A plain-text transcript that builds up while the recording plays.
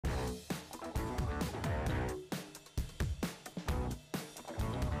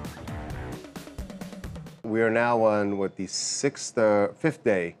We are now on, what, the fifth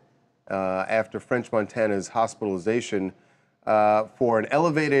day after French Montana's hospitalization for an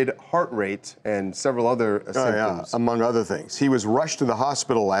elevated heart rate and several other symptoms. Yeah, among other things. He was rushed to the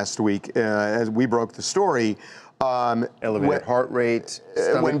hospital last week as we broke the story. Elevated heart rate,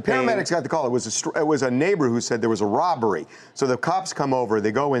 when pain. paramedics got the call, it was a neighbor who said there was a robbery. So the cops come over,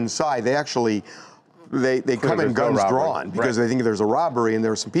 they go inside, they actually, they come in guns drawn because they think there's a robbery and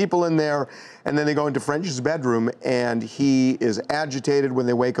there are some people in there. And then they go into French's bedroom and he is agitated when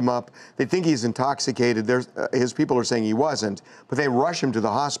they wake him up. They think he's intoxicated. His people are saying he wasn't, but they rush him to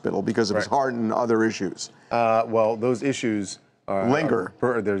the hospital because of his heart and other issues. Well, those issues linger.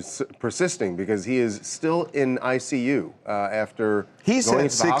 They're persisting because he is still in ICU after. He said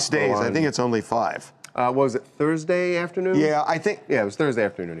 6 days. I think it's only 5. Was it Thursday afternoon? Yeah, I think. Yeah, it was Thursday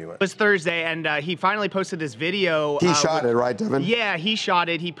afternoon anyway. It was Thursday, and he finally posted this video. He shot it, right, Devin? Yeah, he shot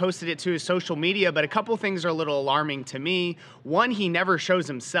it. He posted it to his social media, but a couple things are a little alarming to me. One, he never shows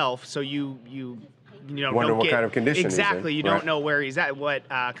himself, so you know, wonder what kind of condition exactly. He's in. You don't know where he's at, what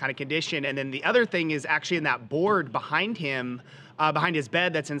kind of condition. And then the other thing is actually in that board behind him, behind his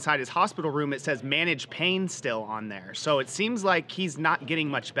bed that's inside his hospital room, it says manage pain still on there. So it seems like he's not getting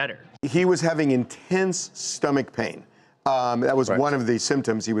much better. He was having intense stomach pain. That was one of the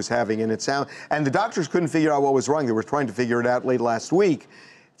symptoms he was having, and and the doctors couldn't figure out what was wrong. They were trying to figure it out late last week.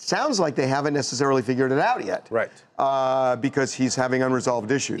 Sounds like they haven't necessarily figured it out yet. Right. Because he's having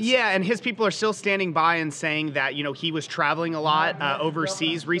unresolved issues. Yeah, and his people are still standing by and saying that, you know, he was traveling a lot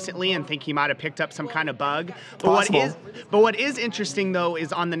overseas recently and think he might have picked up some kind of bug. But what is interesting, though,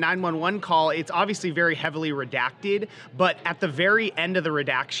 is on the 911 call, it's obviously very heavily redacted, but at the very end of the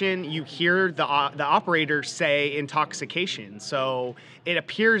redaction, you hear the operator say intoxication. So it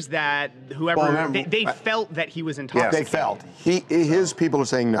appears that whoever, they felt that he was intoxicated. They felt. His people are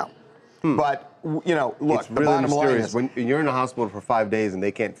saying no. But, you know, look, the bottom line is when you're in a hospital for 5 days and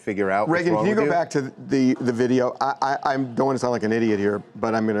they can't figure out Reagan, what's wrong can you with go back to the video? I don't want to sound like an idiot here,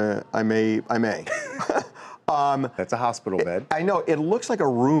 but I may. That's a hospital bed. I know, it looks like a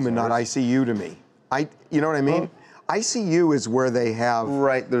room and not ICU to me. You know what I mean? ICU is where they have...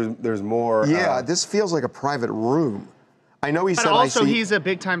 Right, there's more... Yeah, this feels like a private room. I know he said But also, ICU. he's a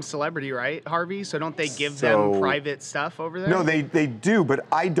big-time celebrity, right, Harvey? So don't they give them private stuff over there? No, they do, but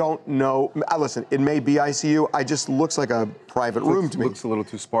I don't know. Listen, it may be ICU. It just looks like a private room to me. Looks a little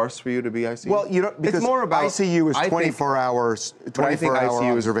too sparse for you to be ICU? Well, you know, because it's more about, ICU is 24 hours, 24-hour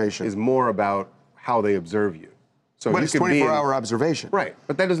observation. Is more about how they observe you. So but it's 24-hour observation. Right,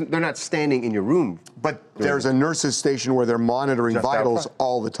 but that doesn't. They're not standing in your room. But there's a nurse's station where they're monitoring vitals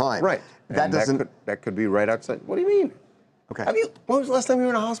all the time. Right. That could be right outside. What do you mean? Okay. When was the last time you were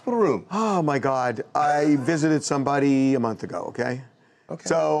in a hospital room? Oh my God, I visited somebody a month ago. Okay.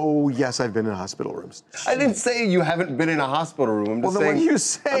 So yes, I've been in hospital rooms. I didn't say you haven't been in a hospital room. I'm just then saying, what are you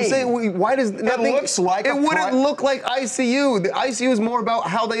saying? I'm saying, why does nothing? Looks like it wouldn't look like ICU. The ICU is more about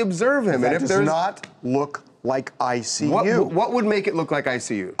how they observe him. That does not look like ICU. What would make it look like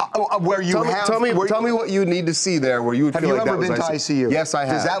ICU? Where you have. Tell me what you need to see there where you would feel like that was ICU. Have you ever been to ICU? Yes, I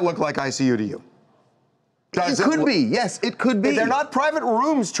have. Does that look like ICU to you? It could be. Yes, it could be. They're not private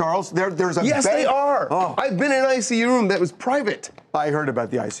rooms, Charles. There's a Yes, they are. Oh. I've been in an ICU room that was private. I heard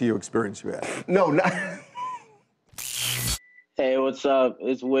about the ICU experience you had. No, not. Hey, what's up?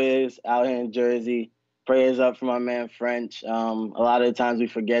 It's Wiz out here in Jersey. Prayers up for my man French. A lot of the times we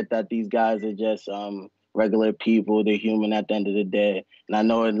forget that these guys are just regular people. They're human at the end of the day. And I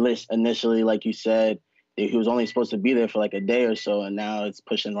know initially, like you said, he was only supposed to be there for like a day or so, and now it's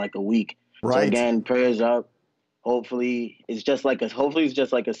pushing like a week. Right. So again, prayers up. Hopefully it's just like a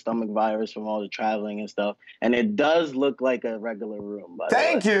stomach virus from all the traveling and stuff. And it does look like a regular room.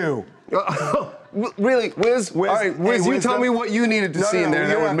 Thank you. Really, Wiz? All right, Wiz, you tell me what you needed to see in there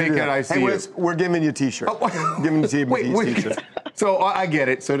that would make it ICU. Hey, Wiz, we're giving you a T-shirt. Giving you a T-shirt. So I get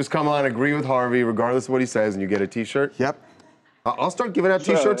it. So just come on, agree with Harvey, regardless of what he says, and you get a T-shirt? Yep. I'll start giving out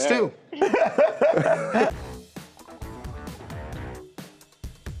T-shirts too.